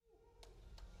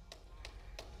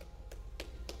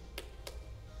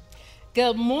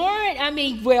Good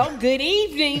morning. Good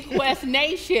evening, Quest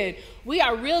Nation. We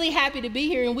are really happy to be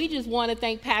here, and we just want to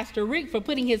thank Pastor Rick for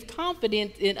putting his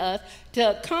confidence in us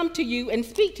to come to you and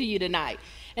speak to you tonight.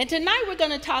 And tonight we're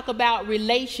going to talk about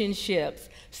relationships,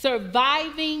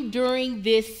 surviving during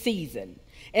this season.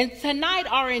 And tonight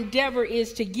our endeavor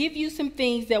is to give you some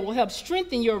things that will help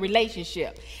strengthen your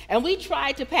relationship. And we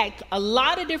tried to pack a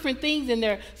lot of different things in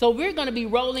there, so we're going to be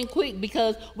rolling quick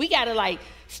because we got to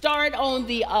start on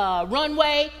the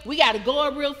runway. We got to go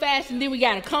up real fast, and then we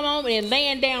got to come on and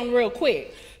land down real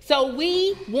quick. So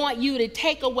we want you to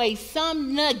take away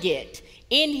some nugget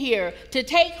in here to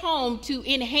take home to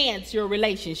enhance your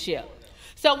relationship.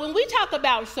 So when we talk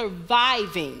about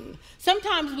surviving,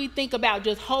 sometimes we think about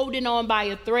just holding on by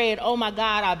a thread. Oh my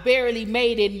God, I barely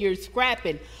made it, and you're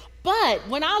scrapping. But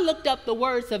when I looked up the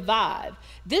word survive,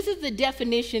 this is the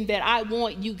definition that I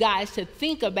want you guys to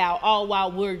think about all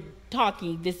while we're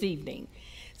talking this evening.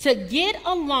 To get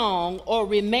along or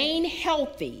remain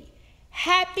healthy,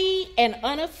 happy, and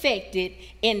unaffected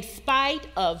in spite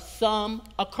of some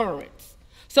occurrence.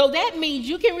 So that means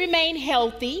you can remain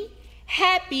healthy,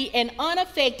 happy, and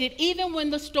unaffected even when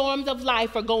the storms of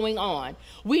life are going on.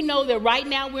 We know that right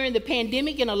now we're in the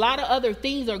pandemic and a lot of other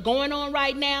things are going on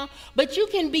right now, but you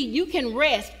can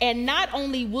rest, and not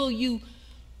only will you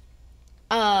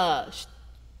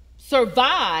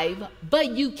survive,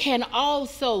 but you can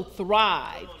also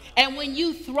thrive. And when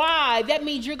you thrive, that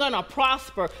means you're going to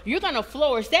prosper. You're going to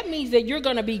flourish. That means that you're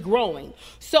going to be growing.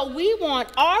 So we want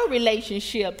our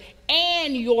relationship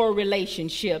and your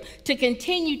relationship to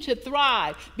continue to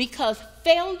thrive, because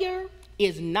failure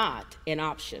is not an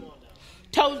option.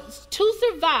 To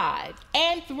survive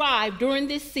and thrive during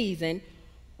this season,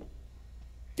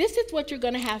 this is what you're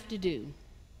going to have to do.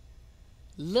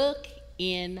 Look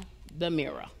in the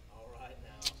mirror.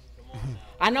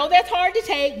 I know that's hard to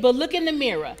take, but look in the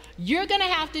mirror. You're going to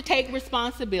have to take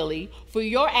responsibility for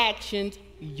your actions,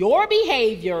 your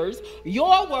behaviors,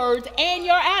 your words, and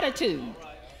your attitude.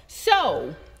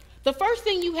 So, the first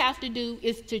thing you have to do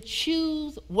is to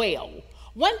choose well.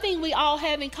 One thing we all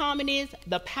have in common is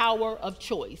the power of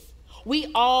choice. We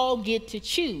all get to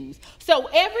choose. So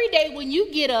every day when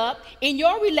you get up in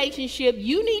your relationship,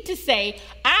 you need to say,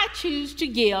 I choose to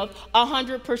give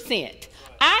 100%.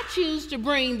 I choose to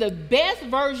bring the best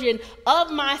version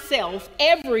of myself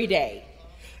every day.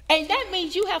 And that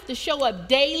means you have to show up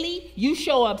daily. You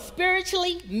show up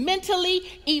spiritually, mentally,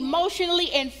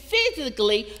 emotionally, and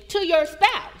physically to your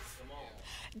spouse.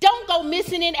 Don't go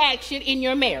missing in action in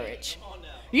your marriage.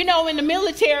 You know, in the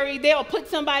military, they'll put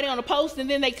somebody on a post and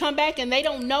then they come back and they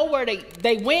don't know where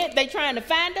they went. They're trying to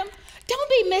find them. Don't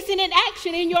be missing in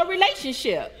action in your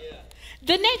relationship.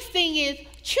 The next thing is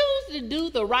choose to do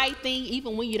the right thing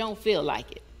even when you don't feel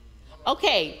like it.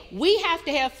 Okay, we have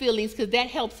to have feelings because that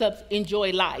helps us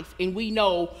enjoy life. And we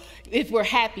know if we're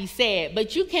happy, sad.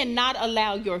 But you cannot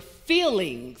allow your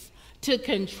feelings to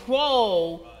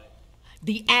control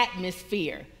the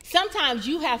atmosphere. Sometimes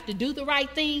you have to do the right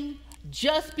thing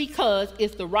just because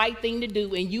it's the right thing to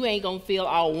do, and you ain't going to feel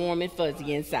all warm and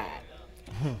fuzzy inside.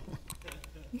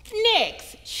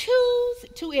 Next, choose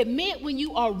to admit when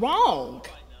you are wrong.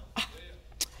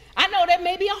 I know that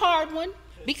may be a hard one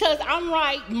because I'm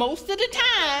right most of the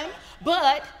time,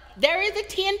 but there is a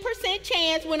 10%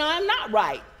 chance when I'm not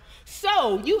right.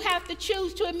 So you have to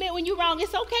choose to admit when you're wrong.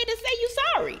 It's okay to say you're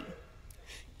sorry.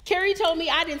 Carrie told me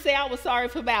I didn't say I was sorry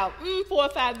for about 4 or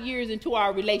 5 years into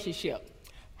our relationship.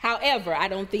 However, I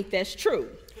don't think that's true.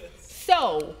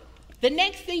 So the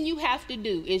next thing you have to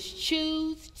do is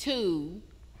choose to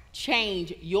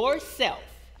change yourself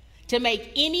to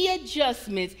make any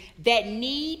adjustments that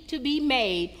need to be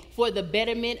made for the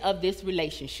betterment of this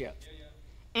relationship.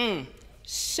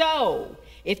 So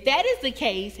if that is the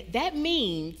case, that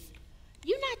means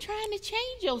you're not trying to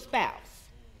change your spouse.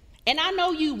 And I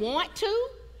know you want to.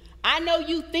 I know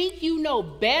you think you know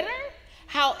better.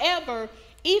 However,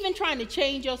 even trying to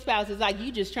change your spouse is like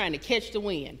you just trying to catch the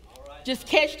wind. Right. Just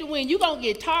catch the wind. You're going to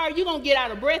get tired. You're going to get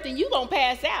out of breath, and you're going to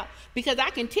pass out. Because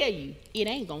I can tell you, it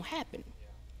ain't going to happen.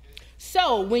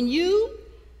 So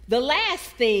the last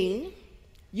thing,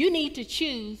 you need to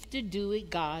choose to do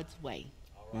it God's way.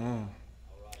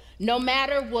 No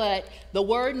matter what, the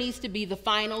word needs to be the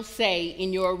final say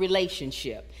in your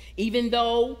relationship. Even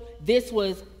though this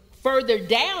was further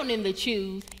down in the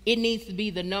choose, it needs to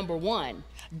be the number one.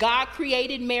 God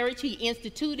created marriage. He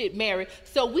instituted marriage.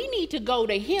 So we need to go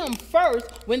to him first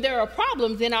when there are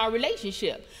problems in our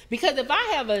relationship. Because if I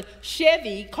have a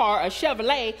Chevy car, a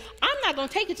Chevrolet, I'm not going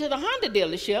to take it to the Honda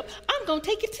dealership. I'm going to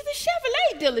take it to the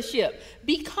Chevrolet dealership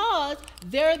because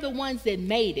they're the ones that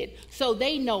made it. So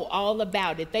they know all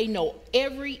about it. They know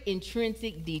every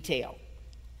intrinsic detail.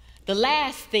 The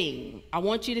last thing I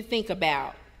want you to think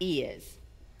about is,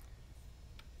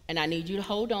 and I need you to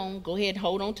hold on. Go ahead and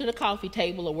hold on to the coffee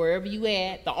table or wherever you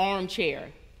at, the armchair.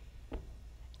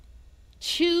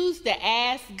 Choose to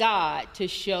ask God to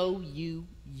show you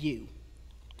you.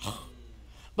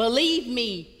 Believe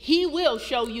me, he will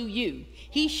show you you.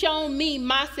 He's shown me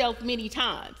myself many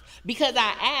times because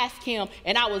I asked him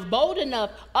and I was bold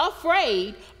enough,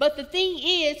 afraid. But the thing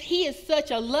is, he is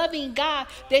such a loving God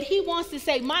that he wants to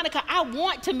say, Monica, I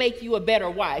want to make you a better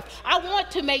wife. I want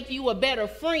to make you a better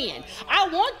friend. I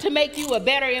want to make you a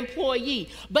better employee.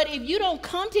 But if you don't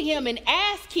come to him and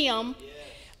ask him,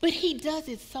 but he does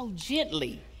it so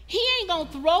gently. He ain't going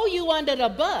to throw you under the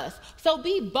bus. So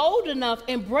be bold enough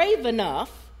and brave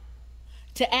enough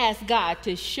to ask God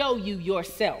to show you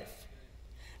yourself.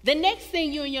 The next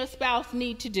thing you and your spouse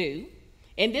need to do,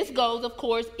 and this goes, of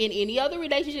course, in any other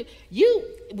relationship,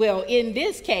 in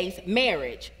this case,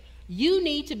 marriage, you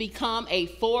need to become a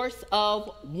force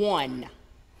of one.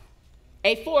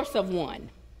 A force of one.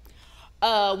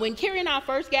 When Carrie and I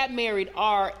first got married,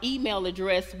 our email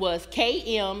address was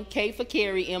KM, K for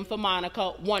Carrie, M for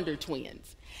Monica, Wonder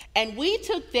Twins. And we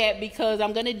took that because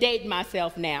I'm going to date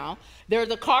myself now. There's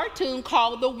a cartoon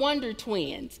called The Wonder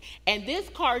Twins. And this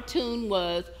cartoon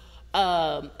was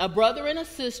a brother and a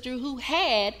sister who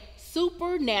had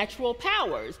supernatural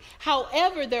powers.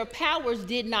 However, their powers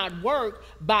did not work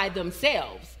by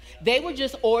themselves. They were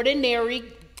just ordinary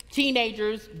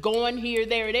teenagers going here,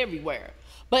 there, and everywhere.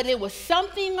 But it was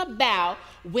something about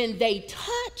when they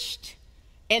touched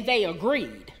and they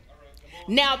agreed.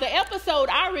 Now, the episode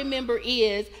I remember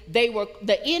is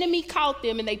the enemy caught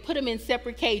them and they put them in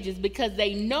separate cages because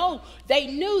they knew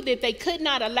that they could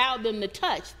not allow them to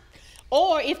touch.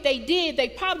 Or if they did, they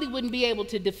probably wouldn't be able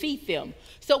to defeat them.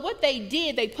 So what they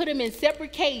did, they put them in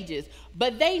separate cages,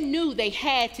 but they knew they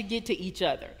had to get to each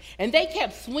other. And they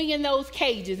kept swinging those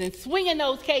cages and swinging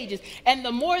those cages. And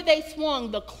the more they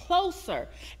swung, the closer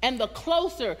and the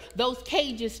closer those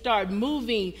cages started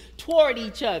moving toward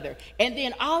each other. And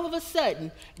then all of a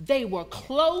sudden, they were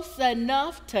close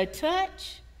enough to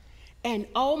touch. And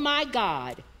oh my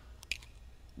God,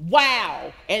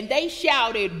 wow. And they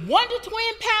shouted, Wonder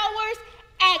Twin powers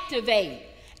activate.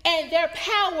 And their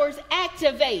powers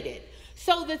activated.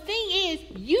 So the thing is,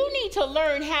 you need to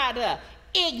learn how to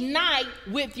ignite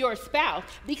with your spouse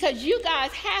because you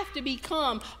guys have to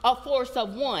become a force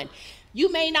of one.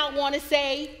 You may not want to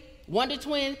say Wonder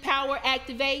Twins power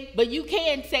activate, but you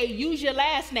can say, use your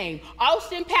last name.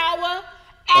 Austin power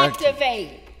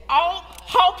activate.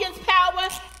 Hawkins power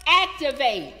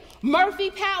activate. Murphy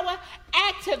power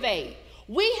activate.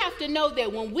 We have to know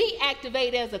that when we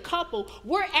activate as a couple,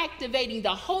 we're activating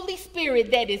the Holy Spirit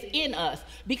that is in us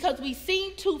because we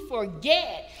seem to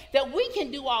forget that we can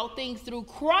do all things through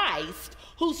Christ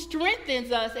who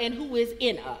strengthens us and who is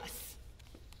in us.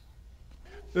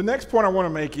 The next point I want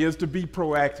to make is to be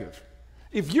proactive.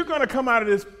 If you're going to come out of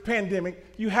this pandemic,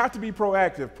 you have to be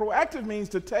proactive. Proactive means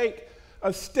to take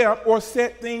a step or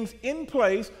set things in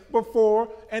place before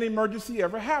an emergency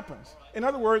ever happens. In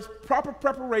other words, proper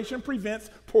preparation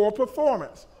prevents poor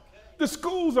performance. The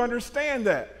schools understand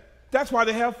that. That's why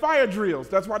they have fire drills.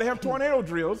 That's why they have tornado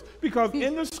drills, because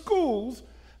in the schools,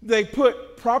 they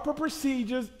put proper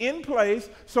procedures in place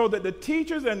so that the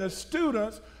teachers and the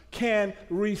students can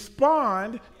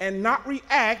respond and not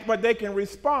react, but they can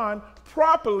respond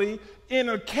properly in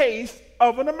a case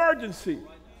of an emergency.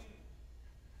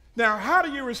 Now, how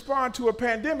do you respond to a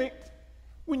pandemic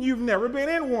when you've never been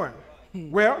in one?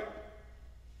 Well,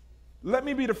 let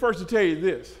me be the first to tell you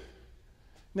this.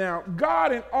 Now,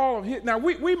 God in all of his, now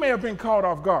we may have been caught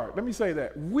off guard. Let me say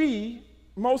that.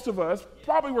 Most of us,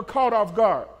 probably were caught off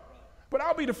guard. But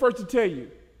I'll be the first to tell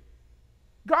you,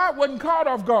 God wasn't caught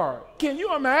off guard. Can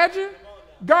you imagine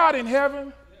God in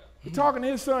heaven talking to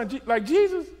his son like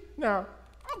Jesus? Now,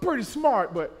 I'm pretty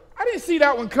smart, but I didn't see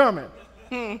that one coming.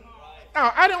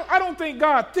 Now, I don't think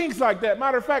God thinks like that.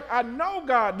 Matter of fact, I know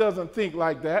God doesn't think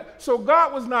like that. So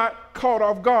God was not caught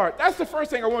off guard. That's the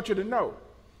first thing I want you to know.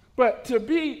 But to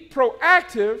be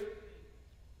proactive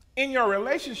in your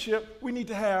relationship, we need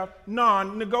to have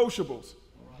non-negotiables.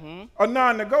 A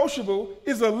non-negotiable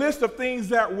is a list of things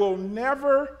that will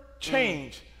never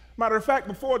change. Matter of fact,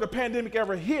 before the pandemic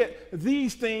ever hit,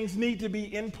 these things need to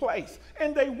be in place.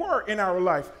 And they were in our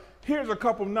life. here's a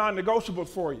couple non-negotiables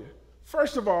for you.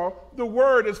 First of all, the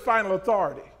word is final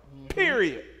authority,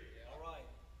 period.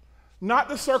 Not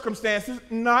the circumstances,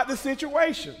 not the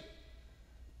situation,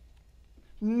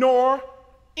 nor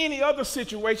any other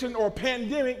situation or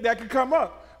pandemic that could come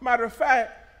up. Matter of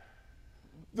fact,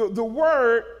 the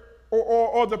word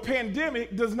or the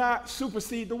pandemic does not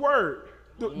supersede the word.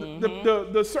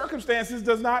 The circumstances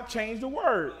does not change the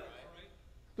word.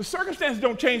 The circumstances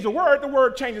don't change the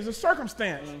word changes the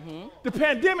circumstance. The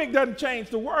pandemic doesn't change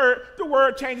the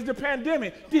word changes the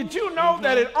pandemic. Did you know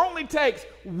that it only takes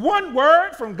one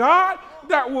word from God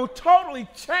that will totally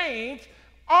change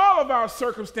all of our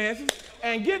circumstances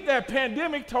and get that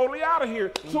pandemic totally out of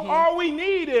here? So all we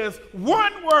need is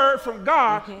one word from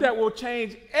God that will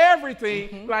change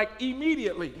everything like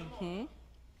immediately.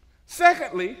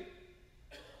 Secondly,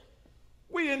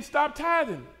 we didn't stop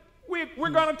tithing.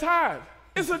 We're going to tithe.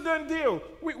 It's a done deal.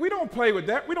 We don't play with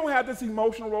that. We don't have this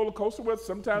emotional roller coaster where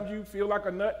sometimes you feel like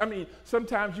a nut. I mean,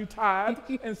 sometimes you tithe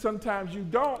and sometimes you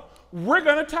don't. We're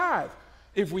going to tithe.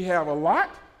 If we have a lot,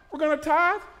 we're going to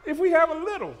tithe. If we have a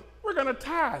little, we're going to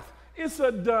tithe. It's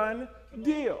a done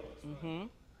deal.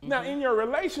 Now, in your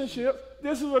relationship,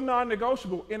 this is a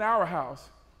non-negotiable. In our house,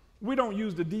 we don't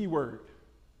use the D word.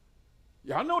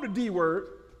 Y'all know the D word.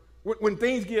 When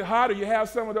things get hotter, you have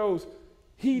some of those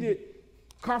heated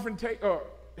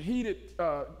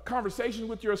conversations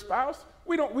with your spouse.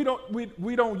 We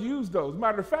don't use those.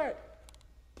 Matter of fact,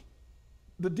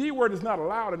 the D word is not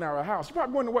allowed in our house. You're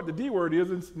probably wondering what the D word is,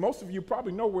 and most of you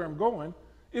probably know where I'm going,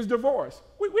 is divorce.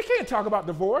 We can't talk about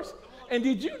divorce. And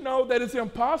did you know that it's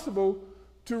impossible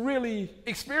to really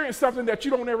experience something that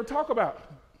you don't ever talk about?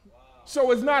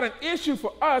 So it's not an issue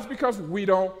for us because we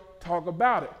don't talk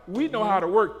about it. We know how to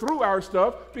work through our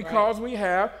stuff because we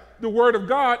have the word of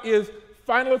God is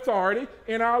final authority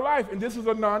in our life, and this is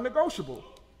a non-negotiable.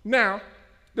 Now,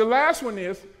 the last one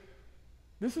is,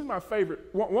 this is my favorite,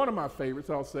 one of my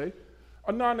favorites, I'll say,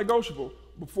 a non-negotiable.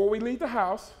 Before we leave the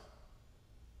house,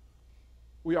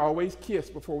 we always kiss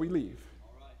before we leave.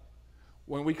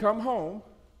 When we come home,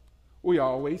 we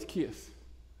always kiss.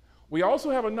 We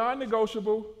also have a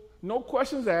non-negotiable, no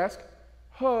questions asked,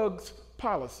 hugs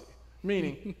policy.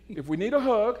 Meaning, if we need a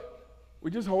hug,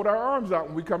 we just hold our arms out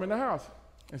when we come in the house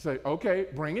and say, okay,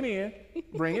 bring it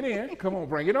in, come on,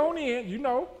 bring it on in,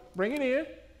 bring it in.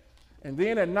 And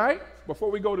then at night, before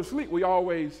we go to sleep, we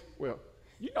always,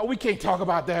 we can't talk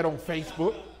about that on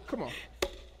Facebook. Come on.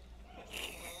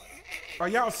 Are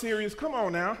y'all serious? Come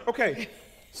on now. Okay,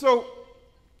 so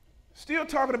still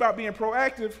talking about being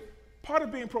proactive, part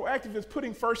of being proactive is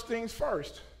putting first things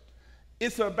first.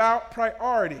 It's about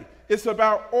priority. It's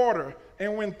about order.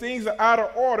 And when things are out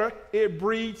of order, it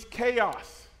breeds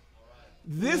chaos.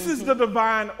 This is the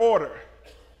divine order.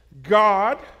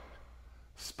 God,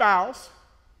 spouse,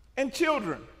 and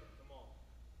children.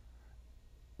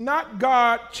 Not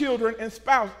God, children, and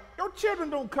spouse. Your children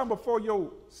don't come before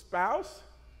your spouse.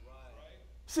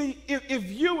 See,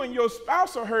 if you and your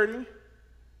spouse are hurting,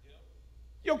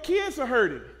 your kids are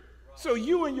hurting. So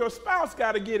you and your spouse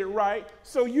got to get it right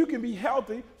so you can be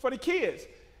healthy for the kids.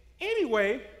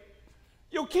 Anyway,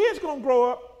 your kids going to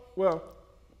grow up, let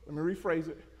me rephrase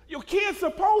it. Your kids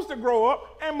supposed to grow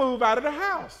up and move out of the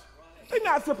house. They're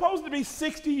not supposed to be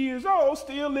 60 years old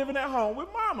still living at home with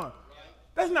mama.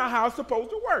 That's not how it's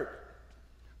supposed to work.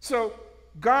 So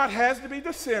God has to be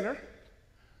the center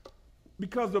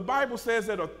because the Bible says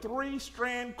that a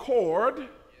 3-strand cord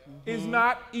is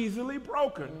not easily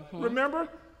broken. Remember?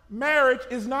 Marriage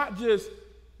is not just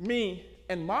me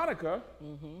and Monica,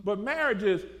 but marriage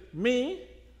is me,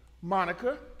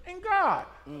 Monica, and God.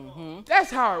 That's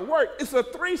how it works. It's a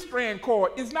 3-strand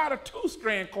cord. It's not a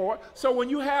 2-strand cord. So when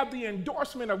you have the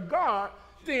endorsement of God,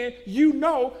 then you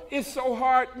know it's so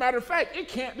hard. Matter of fact, it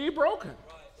can't be broken.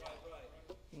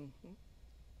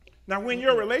 Now, when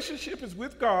your relationship is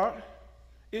with God,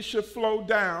 it should flow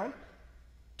down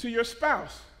to your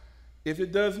spouse. If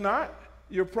it does not,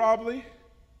 you're probably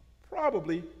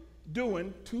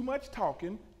doing too much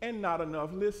talking and not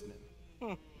enough listening.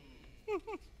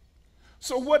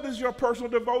 So what does your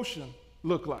personal devotion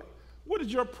look like? What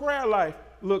does your prayer life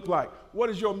look like?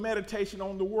 What is your meditation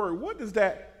on the word? What does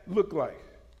that look like?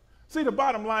 See, the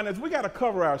bottom line is we got to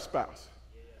cover our spouse.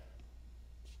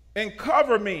 And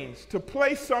cover means to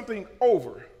place something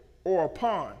over or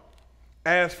upon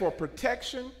as for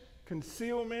protection,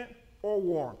 concealment, or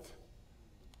warmth.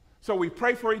 So we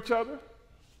pray for each other.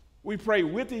 We pray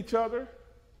with each other.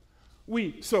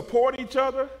 We support each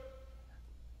other.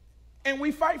 And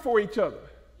we fight for each other.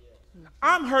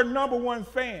 I'm her #1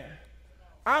 fan.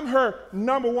 I'm her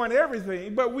number one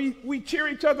everything, but we cheer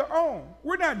each other on.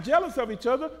 We're not jealous of each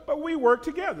other, but we work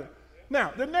together.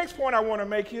 Now, the next point I want to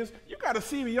make is you got to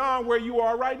see beyond where you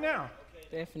are right now.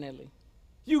 Definitely.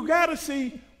 You got to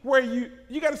see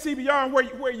beyond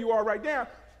where you are right now.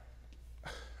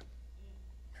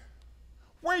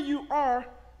 Where you are,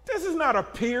 this is not a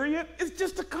period, it's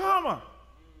just a comma.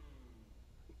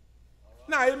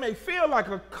 Now, it may feel like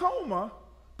a coma,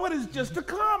 but it's just a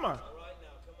comma.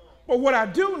 But what I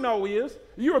do know is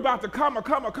you're about to come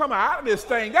out of this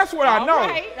thing. That's what I know.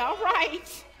 All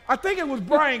right. I think it was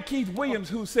Brian Keith Williams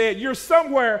who said, you're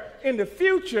somewhere in the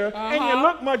future and you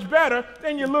look much better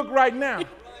than you look right now.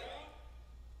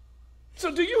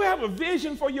 So do you have a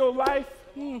vision for your life?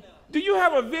 Do you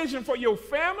have a vision for your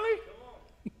family?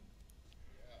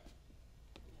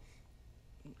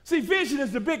 See, vision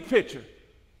is the big picture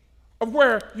of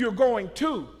where you're going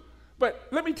to. But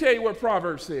let me tell you what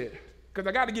Proverbs said, because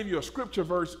I got to give you a scripture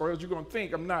verse or else you're going to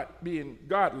think I'm not being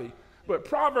godly. But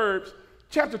Proverbs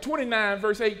chapter 29,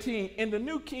 verse 18, in the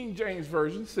New King James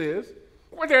Version says,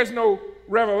 where there's no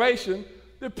revelation,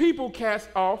 the people cast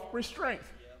off restraint.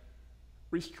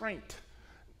 Restraint.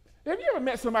 Have you ever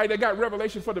met somebody that got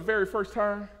revelation for the very first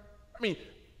time? I mean,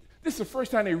 this is the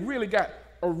first time they really got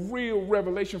a real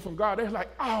revelation from God. They're like,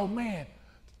 oh man,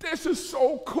 this is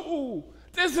so cool.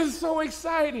 This is so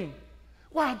exciting.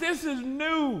 Wow, this is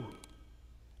new.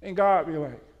 And God be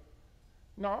like,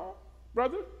 no,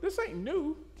 brother, this ain't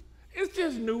new. It's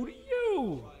just new to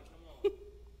you.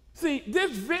 See, this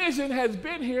vision has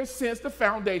been here since the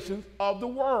foundations of the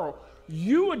world.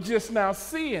 You are just now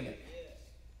seeing it.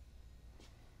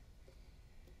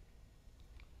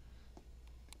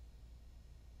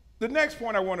 The next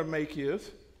point I want to make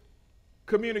is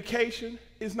communication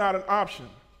is not an option.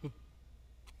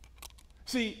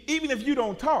 See, even if you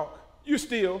don't talk, you're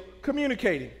still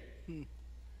communicating.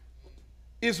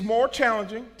 It's more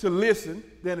challenging to listen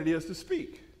than it is to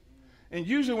speak. And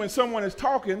usually when someone is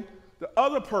talking, the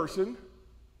other person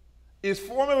is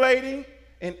formulating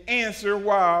an answer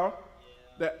while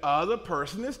the other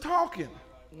person is talking.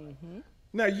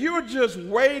 Now you're just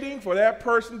waiting for that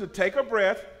person to take a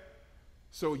breath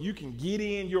so you can get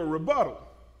in your rebuttal.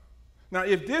 Now,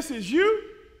 if this is you,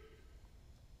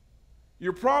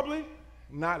 you're probably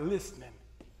not listening.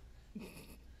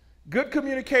 Good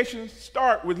communications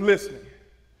start with listening.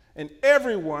 And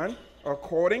everyone,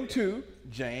 according to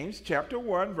James chapter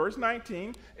 1, verse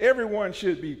 19, everyone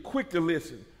should be quick to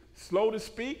listen, slow to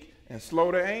speak, and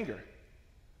slow to anger.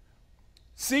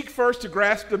 Seek first to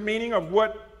grasp the meaning of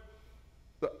what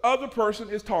the other person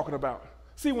is talking about.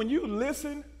 See, when you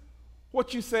listen,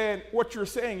 what you're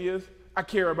saying is, I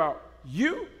care about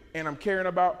you, and I care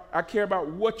about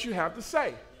what you have to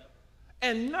say.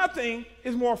 And nothing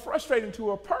is more frustrating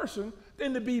to a person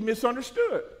than to be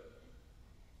misunderstood.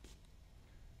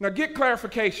 Now get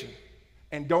clarification,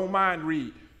 and don't mind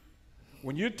read.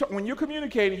 When you're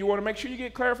communicating, you want to make sure you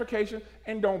get clarification,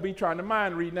 and don't be trying to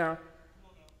mind read. Now,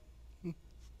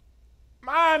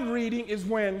 mind reading is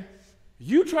when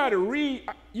you try to read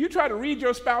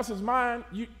your spouse's mind,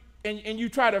 and you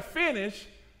try to finish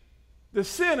the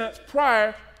sentence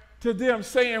prior to them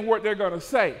saying what they're going to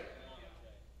say.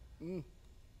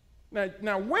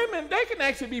 Now, women, they can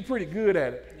actually be pretty good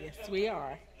at it. Yes, we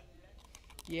are.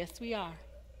 Yes, we are.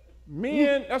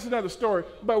 Men, that's another story.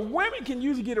 But women can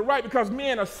usually get it right because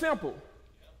men are simple.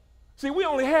 See, we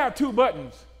only have two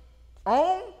buttons,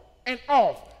 on and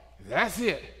off. That's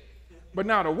it. But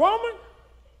now the woman,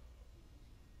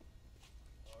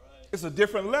 it's a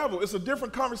different level. It's a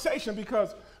different conversation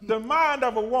because the mind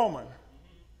of a woman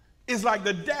is like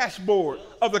the dashboard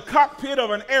of the cockpit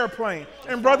of an airplane.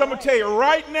 And brother, I'm going to tell you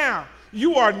right now,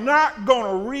 you are not going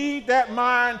to read that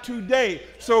mind today.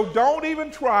 So don't even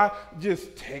try.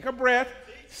 Just take a breath,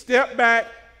 step back,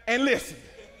 and listen.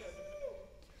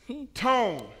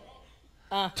 Tone.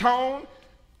 Tone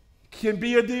can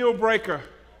be a deal breaker.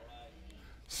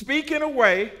 Speak in a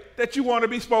way that you want to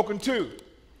be spoken to.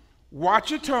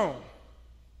 Watch your tone.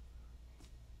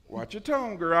 Watch your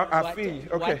tone, girl. I feel you.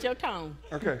 Okay. Watch your tone.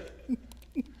 Okay.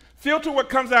 Filter what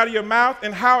comes out of your mouth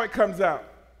and how it comes out.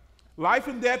 Life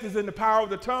and death is in the power of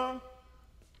the tongue.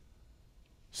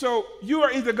 So you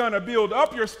are either going to build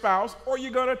up your spouse or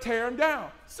you're going to tear him down.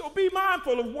 So be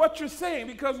mindful of what you're saying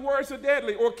because words are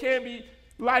deadly or can be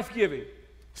life-giving.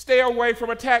 Stay away from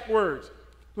attack words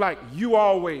like you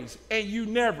always and you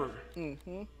never.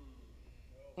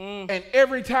 And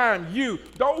every time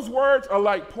those words are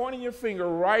like pointing your finger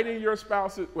right in your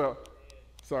spouse's,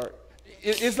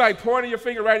 it's like pointing your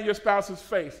finger right in your spouse's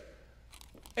face.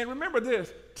 And remember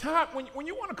this, when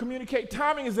you want to communicate,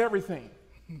 timing is everything.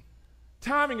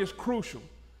 Timing is crucial.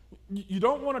 You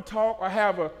don't want to talk or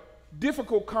have a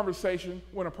difficult conversation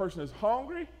when a person is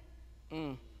hungry,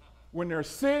 when they're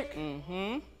sick,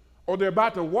 or they're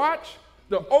about to watch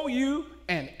the OU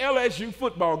and LSU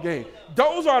football game.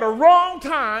 Those are the wrong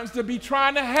times to be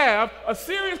trying to have a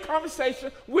serious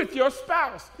conversation with your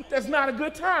spouse. That's not a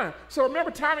good time. So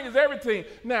remember, timing is everything.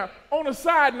 Now, on a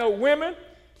side note, women,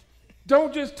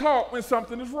 don't just talk when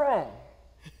something is wrong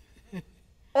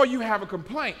or you have a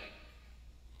complaint.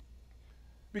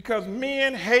 Because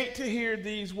men hate to hear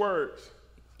these words.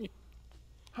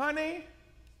 Honey,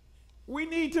 we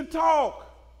need to talk.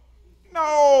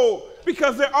 No,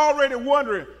 because they're already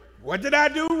wondering, what did I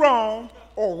do wrong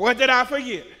or what did I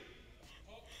forget?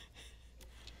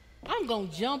 I'm going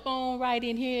to jump on right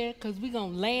in here because we're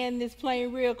going to land this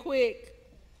plane real quick.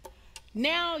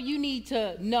 Now you need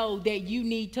to know that you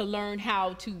need to learn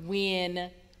how to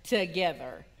win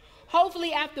together.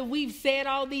 Hopefully after we've said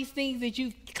all these things that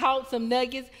you've caught some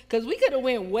nuggets, because we could have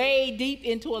went way deep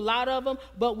into a lot of them,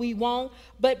 but we won't.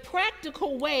 But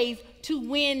practical ways to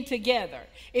win together.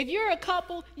 If you're a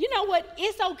couple, you know what?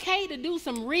 It's okay to do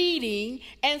some reading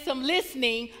and some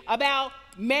listening about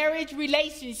marriage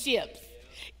relationships.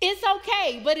 It's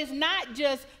okay, but it's not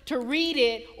just to read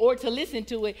it or to listen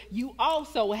to it. You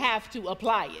also have to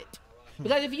apply it.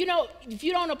 Because if you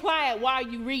don't apply it, why are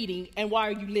you reading and why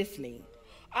are you listening?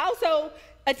 Also,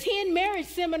 attend marriage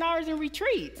seminars and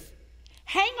retreats.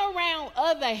 Hang around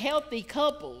other healthy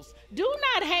couples. Do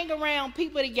not hang around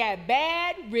people that got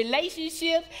bad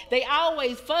relationships. They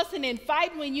always fussing and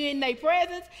fighting when you're in their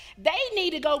presence. They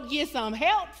need to go get some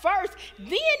help first.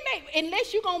 Then,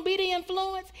 unless you're going to be the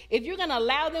influence, if you're going to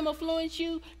allow them to influence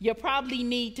you, you probably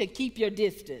need to keep your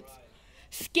distance.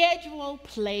 Schedule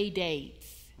play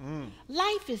dates.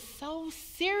 Life is so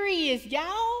serious,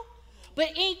 y'all.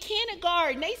 But in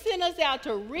kindergarten, they send us out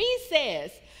to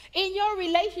recess. In your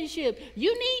relationship,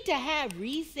 you need to have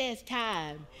recess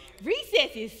time.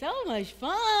 Recess is so much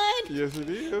fun. Yes, it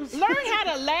is. Learn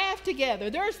how to laugh together.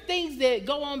 There's things that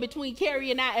go on between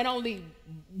Carrie and I, and only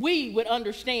we would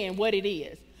understand what it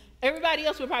is. Everybody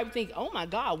else would probably think, oh my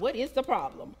God, what is the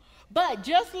problem? But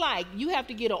just like you have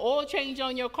to get an oil change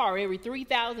on your car every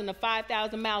 3,000 to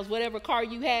 5,000 miles, whatever car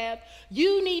you have,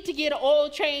 you need to get an oil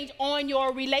change on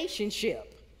your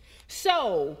relationship.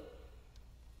 So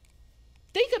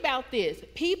think about this.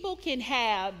 People can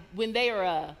have, when they are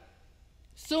a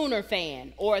Sooner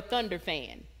fan or a Thunder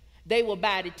fan, they will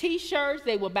buy the T-shirts,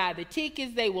 they will buy the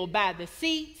tickets, they will buy the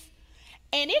seats.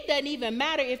 And it doesn't even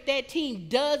matter if that team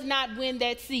does not win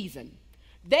that season.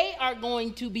 They are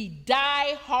going to be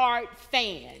die-hard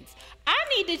fans. I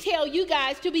need to tell you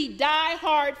guys to be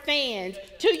die-hard fans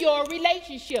to your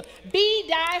relationship. Be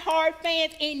die-hard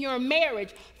fans in your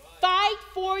marriage. Fight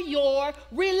for your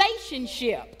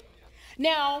relationship.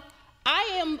 Now,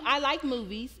 I like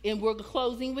movies, and we're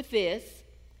closing with this.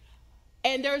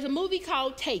 And there's a movie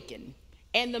called Taken.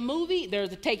 And the movie,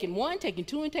 there's a Taken 1, Taken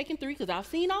 2, and Taken 3, because I've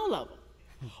seen all of them.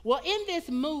 Well, in this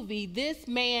movie, this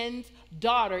man's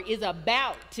daughter is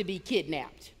about to be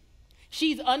kidnapped.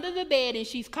 She's under the bed, and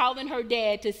she's calling her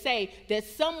dad to say that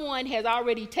someone has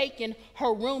already taken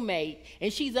her roommate,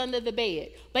 and she's under the bed.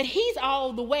 But he's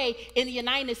all the way in the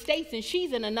United States, and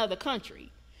she's in another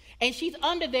country. And she's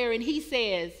under there, and he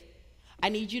says, I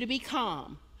need you to be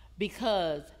calm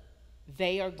because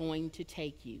they are going to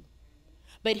take you.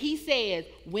 But he says,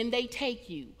 when they take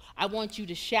you, I want you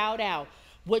to shout out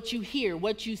what you hear,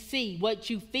 what you see, what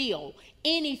you feel,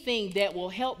 anything that will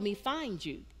help me find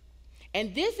you.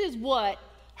 And this is what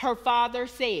her father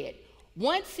said.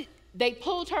 Once they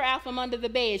pulled her out from under the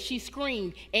bed, she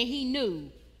screamed, and he knew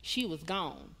she was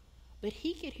gone. But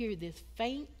he could hear this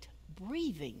faint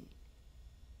breathing.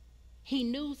 He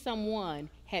knew someone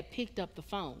had picked up the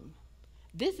phone.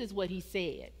 This is what he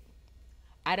said.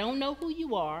 I don't know who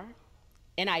you are,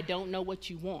 and I don't know what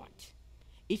you want.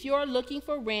 If you're looking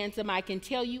for ransom, I can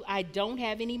tell you I don't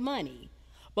have any money.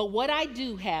 But what I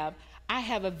do have, I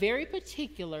have a very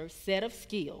particular set of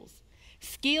skills.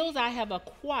 Skills I have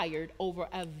acquired over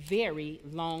a very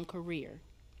long career.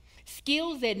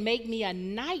 Skills that make me a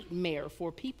nightmare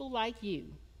for people like you.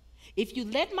 If you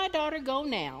let my daughter go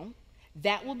now,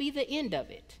 that will be the end of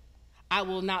it. I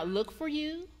will not look for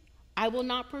you. I will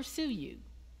not pursue you.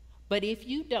 But if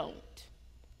you don't,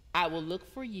 I will look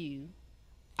for you.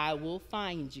 I will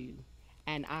find you,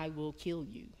 and I will kill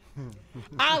you.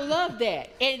 I love that.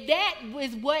 And that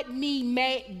was what made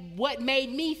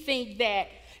me think that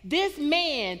this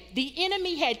man, the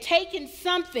enemy, had taken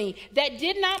something that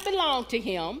did not belong to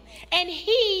him, and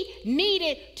he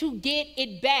needed to get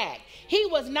it back. He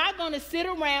was not going to sit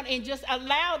around and just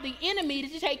allow the enemy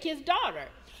to take his daughter.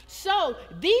 So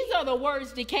these are the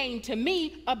words that came to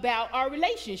me about our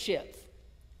relationships.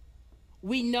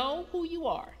 We know who you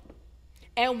are,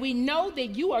 and we know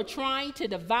that you are trying to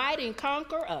divide and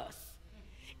conquer us.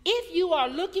 If you are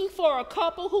looking for a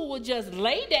couple who will just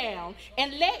lay down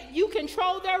and let you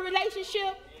control their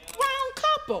relationship, wrong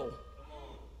couple.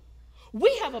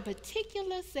 We have a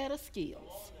particular set of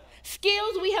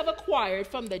skills we have acquired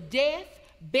from the death,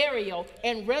 burial,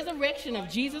 and resurrection of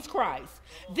Jesus Christ.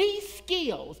 These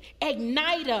skills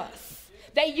ignite us,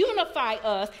 they unify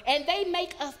us, and they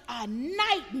make us a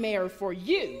nightmare for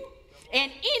you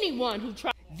and anyone who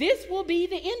tries. This will be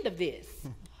the end of this.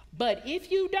 But if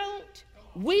you don't,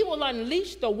 we will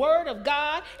unleash the word of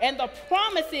God and the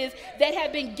promises that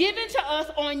have been given to us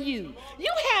on you.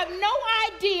 You have no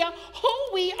idea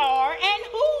who we are and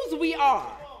whose we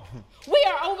are. We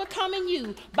are overcoming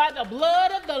you by the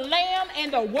blood of the Lamb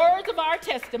and the words of our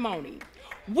testimony.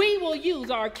 We will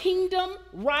use our kingdom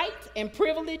rights and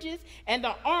privileges and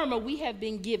the armor we have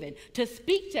been given to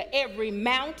speak to every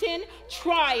mountain,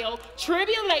 trial,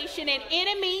 tribulation, and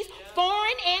enemies,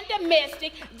 foreign and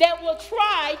domestic, that will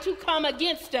try to come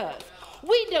against us.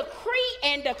 We decree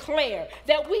and declare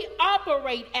that we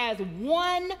operate as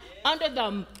one under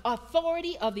the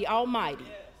authority of the Almighty.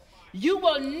 You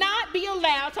will not be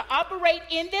allowed to operate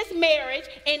in this marriage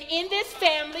and in this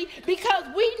family because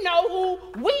we know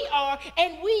who we are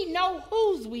and we know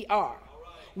whose we are.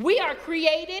 We are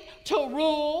created to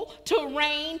rule, to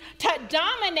reign, to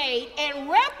dominate, and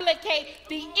replicate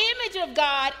the image of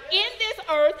God in this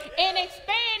earth and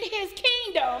expand his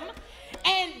kingdom.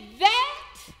 And that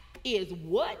is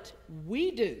what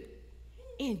we do.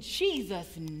 In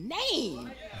Jesus'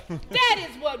 name. That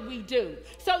is what we do.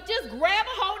 So just grab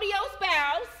a hold of your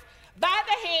spouse by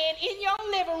the hand in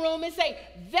your living room and say,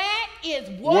 that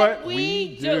is what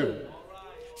we do.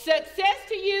 Success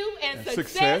to you and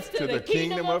success to the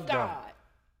kingdom of God.